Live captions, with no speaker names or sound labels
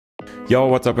Yo,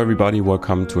 what's up everybody?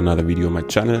 Welcome to another video on my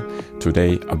channel.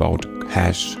 Today about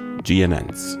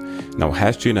HashGNNs. Now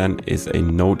HashGNN is a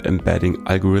node embedding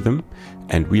algorithm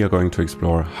and we are going to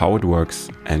explore how it works,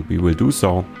 and we will do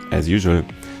so as usual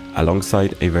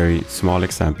alongside a very small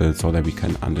example so that we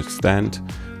can understand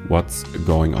what's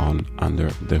going on under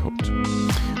the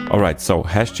hood. Alright, so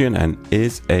HashGNN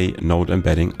is a node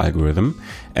embedding algorithm,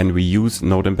 and we use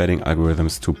node embedding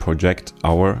algorithms to project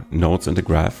our nodes in the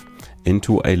graph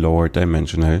into a lower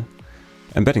dimensional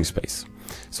embedding space.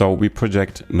 So we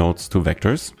project nodes to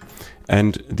vectors,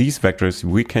 and these vectors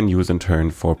we can use in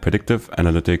turn for predictive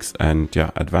analytics and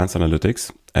advanced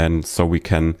analytics, and so we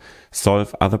can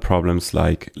solve other problems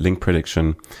like link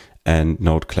prediction and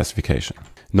node classification.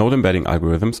 Node embedding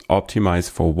algorithms optimize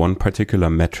for one particular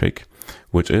metric,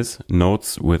 which is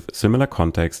nodes with similar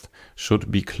context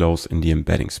should be close in the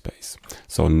embedding space.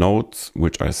 So nodes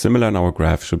which are similar in our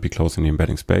graph should be close in the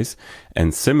embedding space.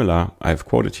 And similar, I've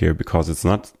quoted here because it's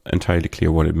not entirely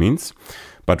clear what it means,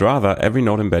 but rather every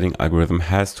node embedding algorithm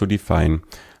has to define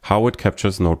how it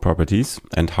captures node properties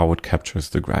and how it captures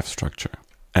the graph structure.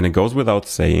 And it goes without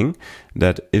saying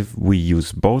that if we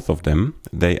use both of them,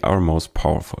 they are most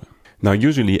powerful. Now,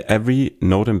 usually every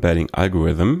node embedding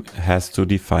algorithm has to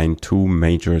define two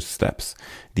major steps.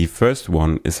 The first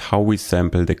one is how we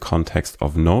sample the context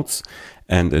of nodes.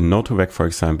 And in Node4j, for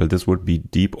example, this would be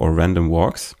deep or random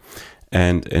walks.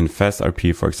 And in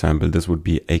FastRP, for example, this would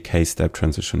be a k-step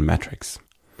transition matrix.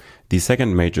 The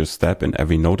second major step in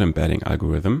every node embedding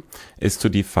algorithm is to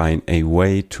define a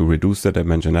way to reduce the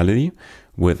dimensionality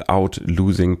without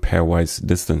losing pairwise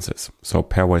distances, so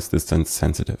pairwise distance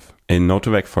sensitive. In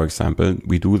Node4j, for example,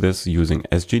 we do this using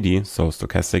SGD, so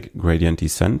stochastic gradient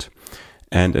descent,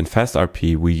 and in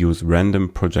FastRP we use random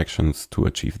projections to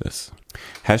achieve this.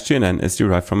 HashGNN is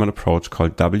derived from an approach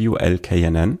called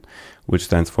WLKNN, which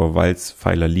stands for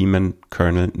Weisfeiler-Lehman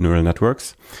kernel neural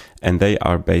networks, and they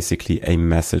are basically a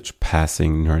message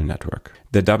passing neural network.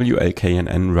 The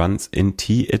WLKNN runs in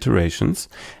T iterations,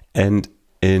 and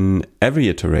in every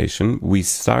iteration, we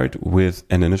start with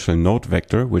an initial node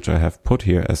vector, which I have put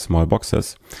here as small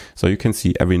boxes. So you can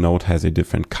see every node has a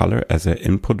different color as an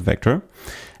input vector.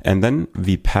 And then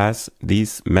we pass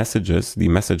these messages, the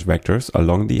message vectors,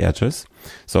 along the edges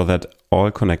so that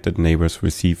all connected neighbors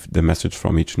receive the message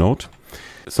from each node.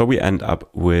 So we end up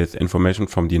with information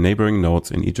from the neighboring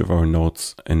nodes in each of our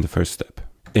nodes in the first step.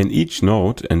 In each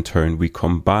node, in turn, we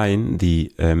combine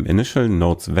the initial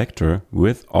node's vector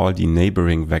with all the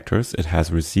neighboring vectors it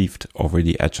has received over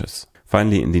the edges.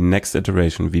 Finally, in the next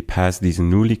iteration, we pass these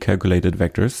newly calculated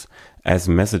vectors as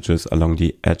messages along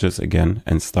the edges again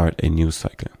and start a new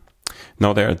cycle.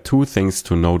 Now, there are two things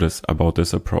to notice about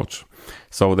this approach.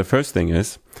 So the first thing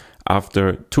is,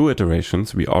 after two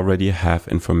iterations, we already have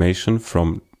information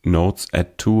from nodes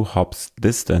at 2 hops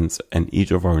distance in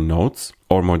each of our nodes,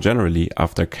 or more generally,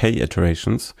 after k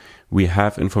iterations, we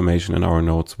have information in our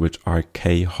nodes which are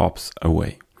k hops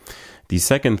away. The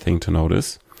second thing to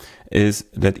notice is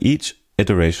that each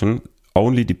iteration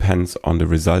only depends on the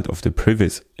result of the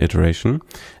previous iteration,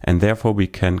 and therefore we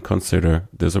can consider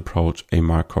this approach a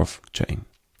Markov chain.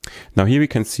 Now here we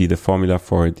can see the formula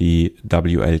for the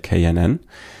WLKNN,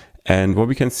 and what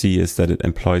we can see is that it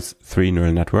employs 3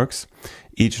 neural networks.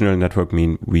 Each neural network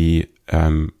means we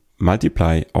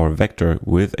multiply our vector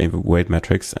with a weight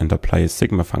matrix and apply a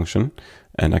sigma function,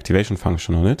 an activation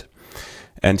function on it.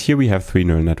 And here we have 3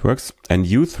 neural networks, and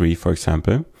U3, for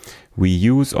example, we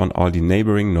use on all the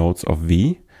neighboring nodes of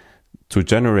V to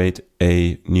generate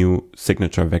a new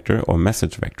signature vector or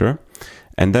message vector.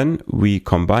 And then we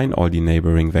combine all the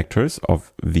neighboring vectors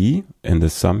of V in the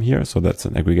sum here, so that's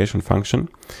an aggregation function,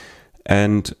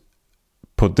 and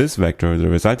put this vector, the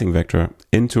resulting vector,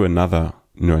 into another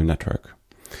neural network.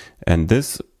 And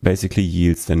this basically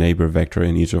yields the neighbor vector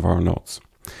in each of our nodes.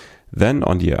 Then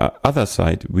on the other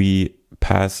side, we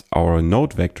pass our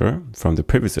node vector from the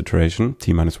previous iteration,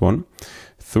 t-1,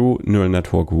 through neural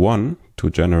network 1 to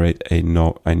generate a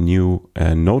new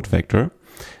node vector.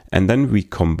 And then we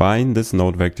combine this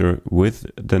node vector with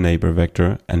the neighbor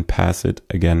vector and pass it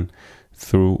again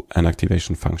through an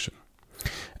activation function.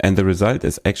 And the result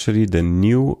is actually the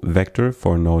new vector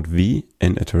for node V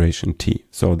in iteration T.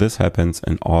 So this happens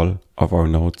in all of our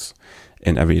nodes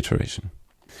in every iteration.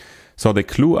 So the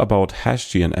clue about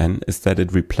HashGNN is that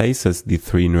it replaces the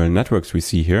 3 neural networks we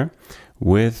see here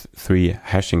with 3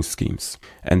 hashing schemes,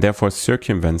 and therefore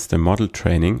circumvents the model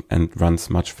training and runs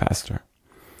much faster.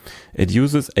 It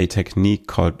uses a technique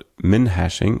called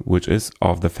MinHashing, which is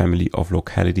of the family of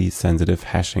locality-sensitive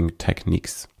hashing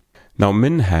techniques. Now,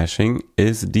 MinHashing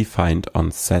is defined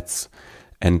on sets,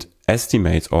 and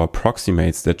estimates or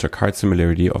approximates the Jacquard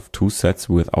similarity of two sets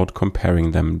without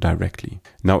comparing them directly.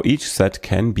 Now each set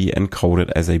can be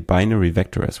encoded as a binary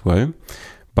vector as well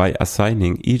by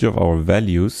assigning each of our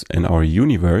values in our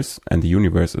universe, and the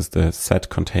universe is the set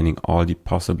containing all the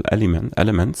possible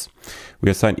elements.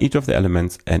 We assign each of the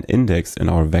elements an index in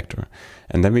our vector,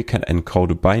 and then we can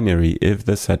encode a binary if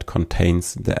the set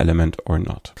contains the element or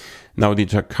not. Now the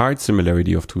Jacquard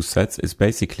similarity of two sets is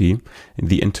basically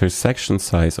the intersection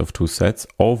size of two sets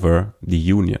over the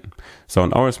union. So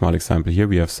in our small example here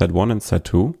we have set 1 and set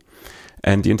 2.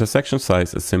 And the intersection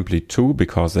size is simply 2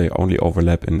 because they only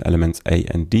overlap in elements A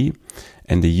and D.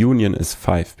 And the union is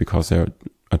 5 because there are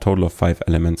a total of 5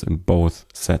 elements in both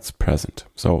sets present.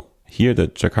 So here the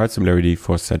Jacquard similarity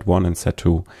for set 1 and set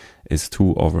 2 is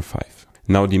 2 over 5.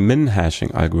 Now the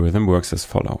MinHashing algorithm works as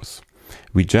follows.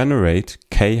 We generate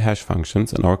k hash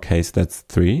functions, in our case that's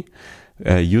 3,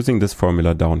 using this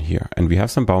formula down here. And we have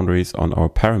some boundaries on our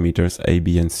parameters A,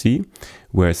 B, and C,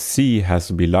 where C has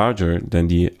to be larger than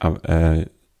the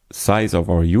size of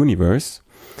our universe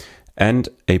and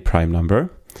a prime number,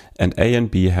 and A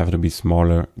and B have to be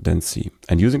smaller than C.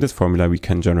 And using this formula, we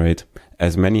can generate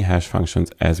as many hash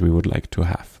functions as we would like to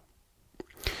have.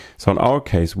 So in our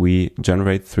case, we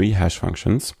generate 3 hash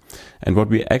functions. And what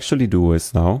we actually do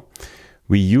is now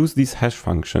we use these hash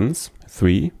functions,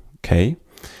 3k,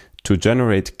 to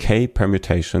generate k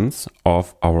permutations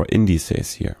of our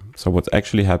indices here. So what's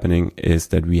actually happening is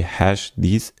that we hash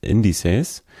these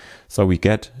indices, so we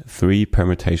get 3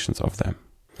 permutations of them.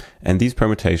 And these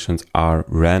permutations are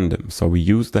random, so we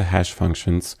use the hash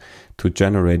functions to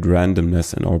generate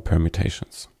randomness in our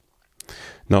permutations.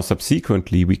 Now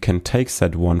subsequently we can take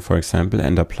set 1, for example,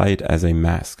 and apply it as a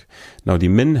mask. Now the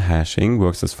MinHashing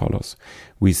works as follows.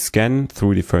 We scan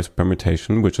through the first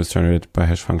permutation, which is generated by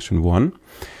hash function 1,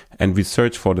 and we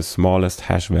search for the smallest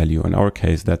hash value. In our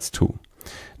case, that's 2.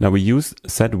 Now we use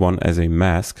set 1 as a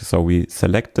mask, so we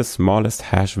select the smallest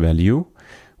hash value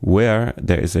where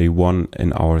there is a 1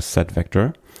 in our set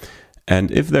vector. And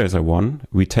if there's a 1,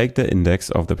 we take the index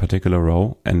of the particular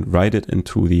row and write it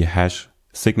into the hash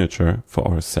signature for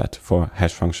our set for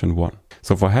hash function 1.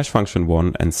 So for hash function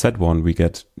 1 and set 1, we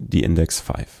get the index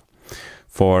 5.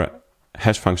 For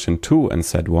hash function 2 and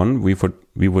set 1,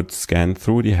 we would scan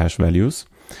through the hash values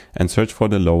and search for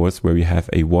the lowest where we have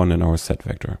a 1 in our set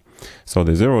vector. So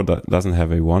the 0 doesn't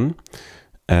have a 1,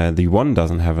 the 1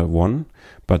 doesn't have a 1,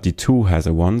 but the 2 has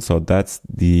a 1, so that's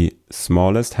the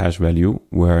smallest hash value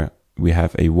where we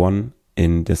have a 1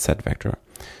 in the set vector.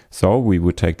 So we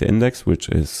would take the index, which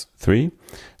is 3.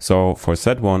 So for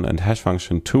set 1 and hash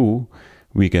function 2,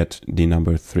 we get the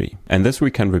number 3. And this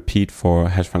we can repeat for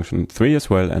hash function 3 as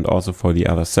well, and also for the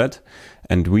other set.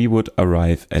 And we would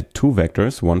arrive at 2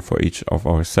 vectors, one for each of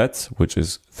our sets, which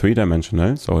is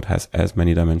 3-dimensional. So it has as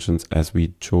many dimensions as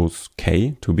we chose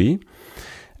k to be.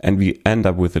 And we end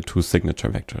up with the 2 signature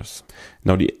vectors.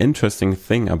 Now the interesting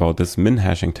thing about this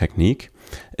MinHashing technique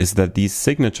is that these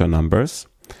signature numbers,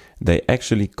 they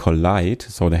actually collide,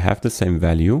 so they have the same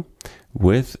value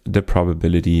with the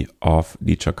probability of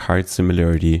the Jacquard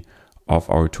similarity of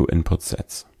our 2 input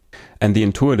sets. And the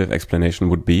intuitive explanation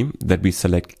would be that we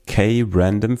select k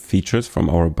random features from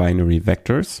our binary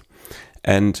vectors,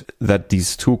 and that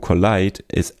these 2 collide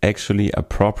is actually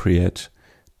appropriate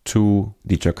to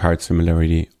the Jacquard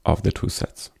similarity of the 2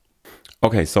 sets.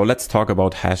 Okay, so let's talk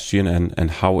about HashGNN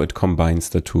and how it combines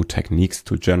the 2 techniques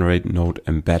to generate node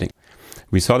embedding.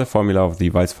 We saw the formula of the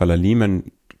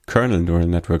Weisfeiler-Lehman kernel neural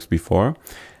networks before,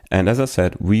 and as I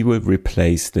said, we will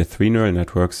replace the 3 neural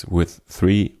networks with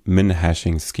 3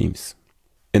 MinHashing schemes.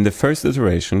 In the first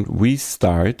iteration, we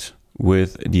start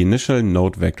with the initial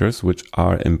node vectors, which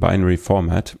are in binary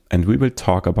format, and we will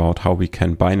talk about how we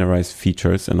can binarize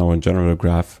features in our general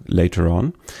graph later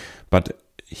on. But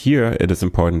here it is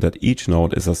important that each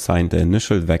node is assigned the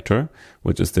initial vector,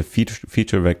 which is the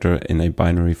feature vector in a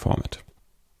binary format.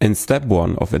 In step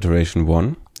 1 of iteration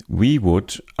 1, we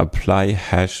would apply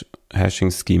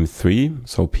hashing scheme 3,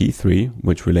 so P3,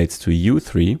 which relates to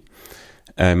U3,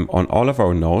 on all of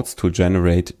our nodes to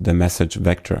generate the message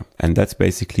vector. And that's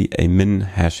basically a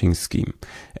MinHashing scheme.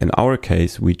 In our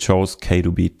case, we chose k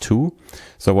to be 2.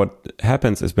 So what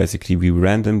happens is basically we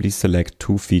randomly select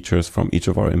 2 features from each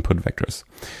of our input vectors.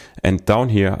 And down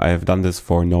here, I have done this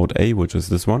for node A, which is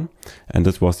this one. And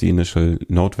this was the initial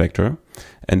node vector.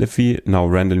 And if we now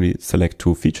randomly select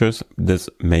 2 features, this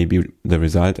may be the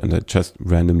result, and I just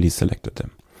randomly selected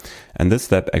them. And this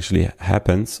step actually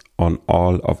happens on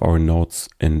all of our nodes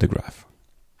in the graph.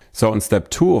 So in step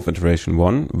 2 of iteration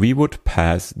 1, we would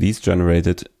pass these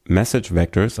generated message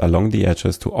vectors along the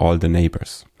edges to all the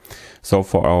neighbors. So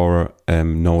for our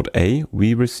node A,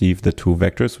 we receive the two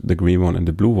vectors, the green one and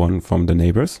the blue one, from the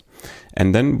neighbors.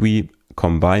 And then we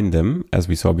combine them, as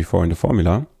we saw before in the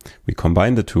formula. We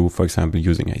combine the two, for example,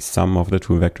 using a sum of the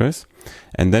two vectors.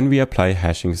 And then we apply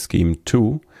hashing scheme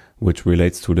 2, which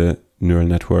relates to the neural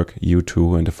network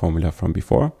U2 in the formula from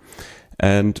before.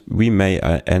 And we may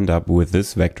end up with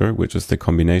this vector, which is the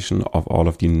combination of all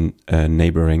of the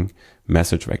neighboring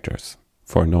message vectors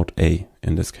for node A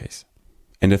in this case.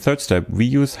 In the third step, we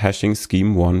use hashing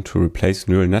scheme 1 to replace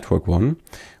neural network 1,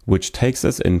 which takes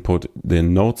as input the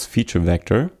node's feature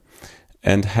vector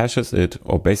and hashes it,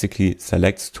 or basically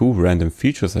selects two random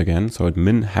features again, so it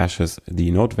min-hashes the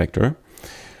node vector,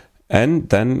 and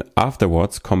then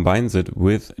afterwards combines it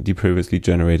with the previously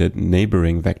generated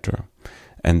neighboring vector.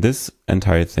 And this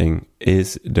entire thing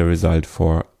is the result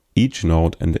for each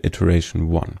node in the iteration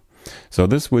 1. So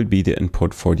this will be the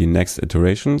input for the next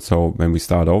iteration. So when we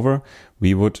start over,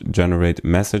 we would generate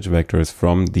message vectors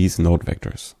from these node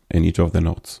vectors in each of the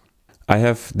nodes. I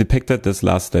have depicted this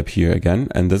last step here again,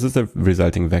 and this is the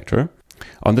resulting vector.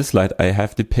 On this slide, I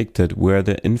have depicted where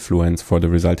the influence for the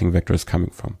resulting vector is coming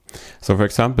from. So for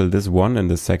example, this one in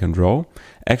the second row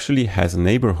actually has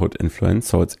neighborhood influence,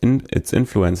 so it's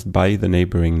influenced by the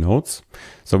neighboring nodes.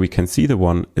 So we can see the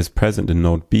one is present in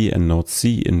node B and node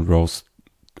C in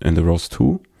the rows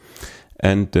 2.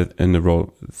 And in the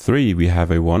row 3, we have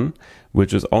a 1,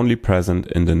 which is only present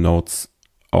in the node's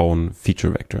own feature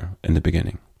vector in the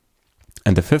beginning.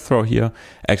 And the fifth row here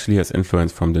actually has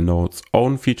influence from the node's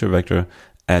own feature vector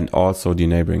and also the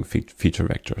neighboring feature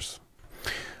vectors.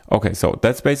 Okay, so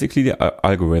that's basically the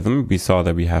algorithm. We saw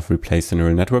that we have replaced the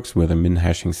neural networks with a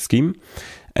min-hashing scheme.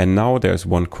 And now there's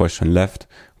one question left,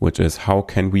 which is how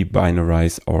can we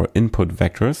binarize our input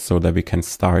vectors so that we can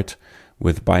start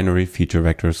with binary feature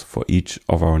vectors for each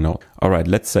of our nodes. All right,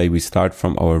 let's say we start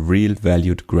from our real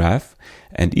valued graph,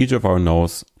 and each of our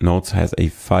nodes has a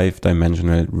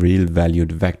 5-dimensional real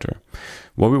valued vector.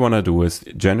 What we want to do is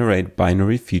generate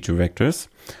binary feature vectors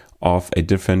of a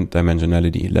different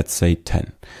dimensionality, let's say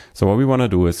 10. So what we want to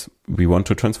do is we want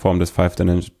to transform this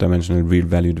 5-dimensional real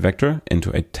valued vector into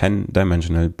a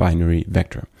 10-dimensional binary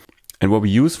vector. And what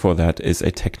we use for that is a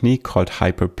technique called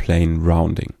hyperplane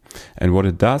rounding. And what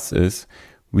it does is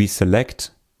we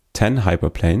select 10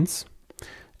 hyperplanes,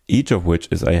 each of which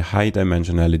is a high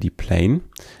dimensionality plane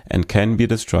and can be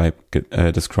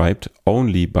described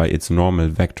only by its normal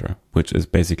vector, which is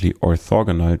basically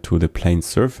orthogonal to the plane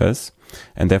surface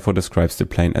and therefore describes the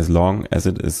plane as long as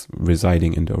it is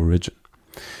residing in the origin.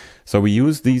 So we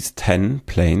use these 10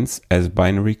 planes as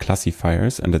binary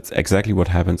classifiers, and that's exactly what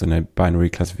happens in a binary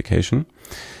classification,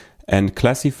 and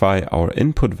classify our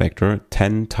input vector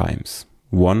 10 times,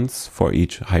 once for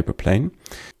each hyperplane.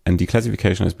 And the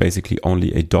classification is basically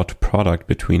only a dot product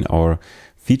between our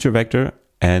feature vector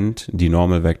and the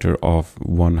normal vector of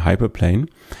one hyperplane.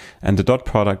 And the dot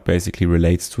product basically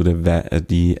relates to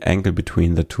the angle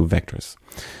between the two vectors.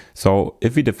 So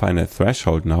if we define a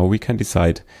threshold now, we can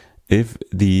decide if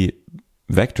the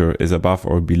vector is above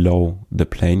or below the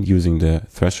plane using the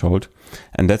threshold.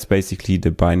 And that's basically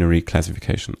the binary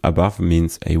classification. Above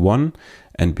means a 1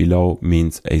 and below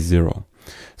means a 0.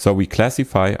 So we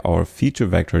classify our feature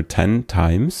vector 10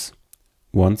 times,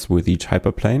 once with each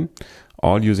hyperplane,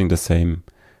 all using the same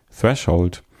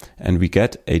threshold, and we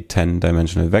get a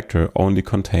 10-dimensional vector only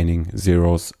containing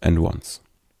zeros and ones.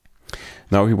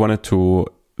 Now, if we wanted to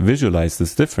visualize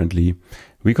this differently,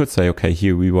 we could say, okay,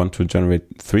 here we want to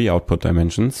generate 3 output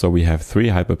dimensions, so we have 3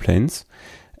 hyperplanes,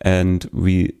 and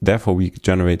therefore we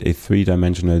generate a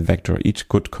 3-dimensional vector. Each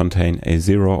could contain a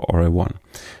 0 or a 1.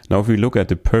 Now, if we look at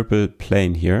the purple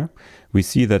plane here, we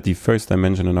see that the first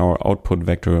dimension in our output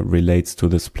vector relates to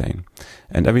this plane.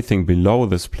 And everything below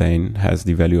this plane has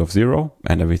the value of 0,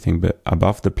 and everything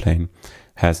above the plane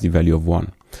has the value of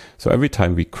 1. So every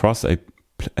time we cross a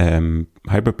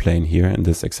hyperplane here in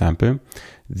this example,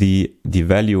 the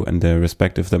value in the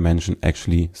respective dimension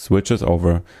actually switches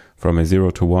over from a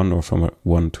 0 to 1 or from a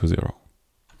 1 to 0.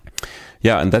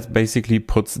 Yeah, and that basically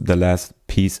puts the last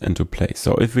piece into place.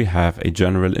 So if we have a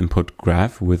general input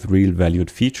graph with real valued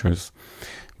features,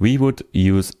 we would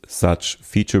use such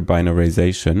feature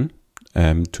binarization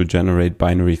to generate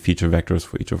binary feature vectors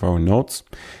for each of our nodes.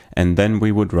 And then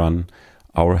we would run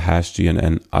our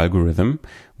HashGNN algorithm,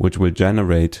 which will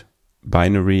generate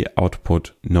binary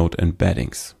output node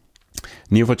embeddings.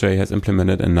 Neo4j has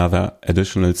implemented another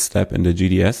additional step in the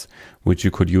GDS, which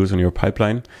you could use in your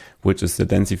pipeline, which is the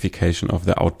densification of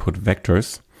the output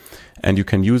vectors. And you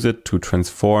can use it to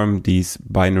transform these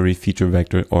binary feature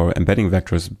vector or embedding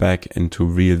vectors back into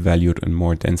real valued and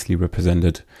more densely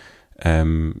represented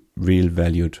real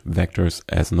valued vectors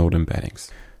as node embeddings.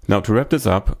 Now to wrap this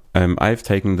up, I've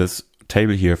taken this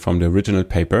table here from the original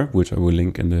paper, which I will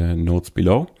link in the notes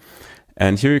below.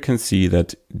 And here you can see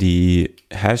that the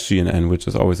HashGNN, which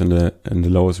is always in the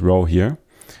lowest row here,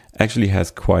 actually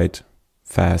has quite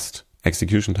fast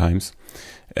execution times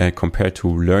compared to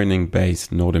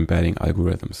learning-based node embedding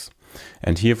algorithms.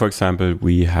 And here, for example,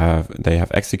 they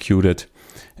have executed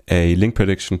a link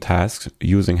prediction task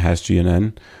using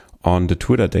HashGNN on the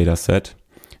Twitter dataset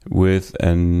with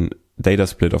a data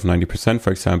split of 90%,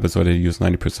 for example. So they use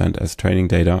 90% as training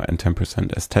data and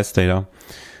 10% as test data.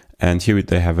 And here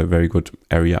they have a very good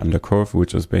area under curve,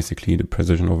 which is basically the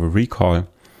precision over recall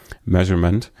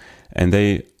measurement. And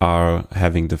they are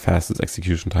having the fastest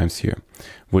execution times here,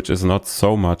 which is not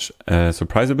so much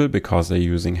surprisable because they're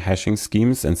using hashing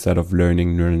schemes instead of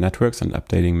learning neural networks and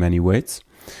updating many weights.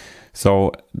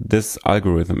 So this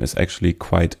algorithm is actually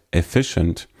quite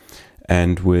efficient.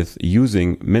 And with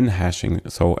using MinHashing,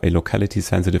 so a locality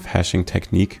sensitive hashing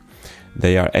technique,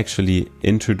 they are actually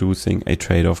introducing a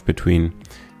trade-off between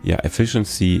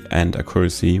efficiency and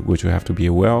accuracy, which you have to be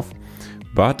aware of.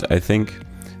 But I think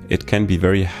it can be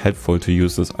very helpful to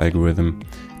use this algorithm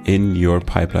in your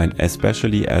pipeline,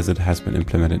 especially as it has been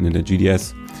implemented in the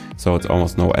GDS. So it's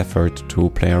almost no effort to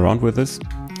play around with this.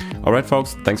 Alright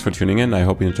folks, thanks for tuning in. I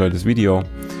hope you enjoyed this video.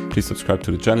 Please subscribe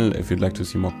to the channel if you'd like to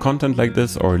see more content like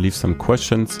this, or leave some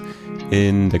questions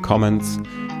in the comments.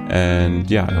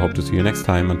 And yeah, I hope to see you next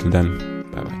time. Until then,